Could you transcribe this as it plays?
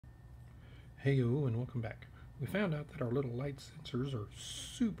Heyo, and welcome back. We found out that our little light sensors are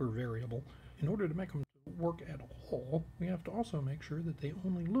super variable. In order to make them work at all, we have to also make sure that they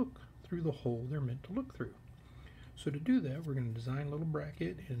only look through the hole they're meant to look through. So to do that, we're going to design a little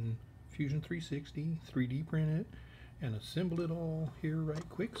bracket in Fusion 360, 3D print it, and assemble it all here right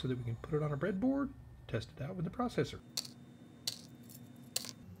quick so that we can put it on a breadboard, test it out with the processor.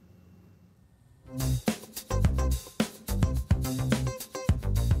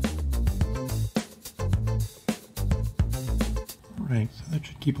 Right, so that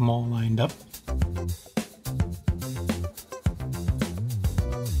should keep them all lined up.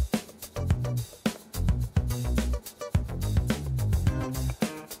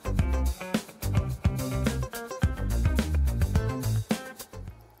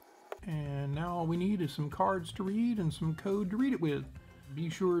 And now all we need is some cards to read and some code to read it with. Be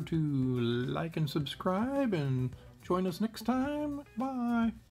sure to like and subscribe and join us next time. Bye!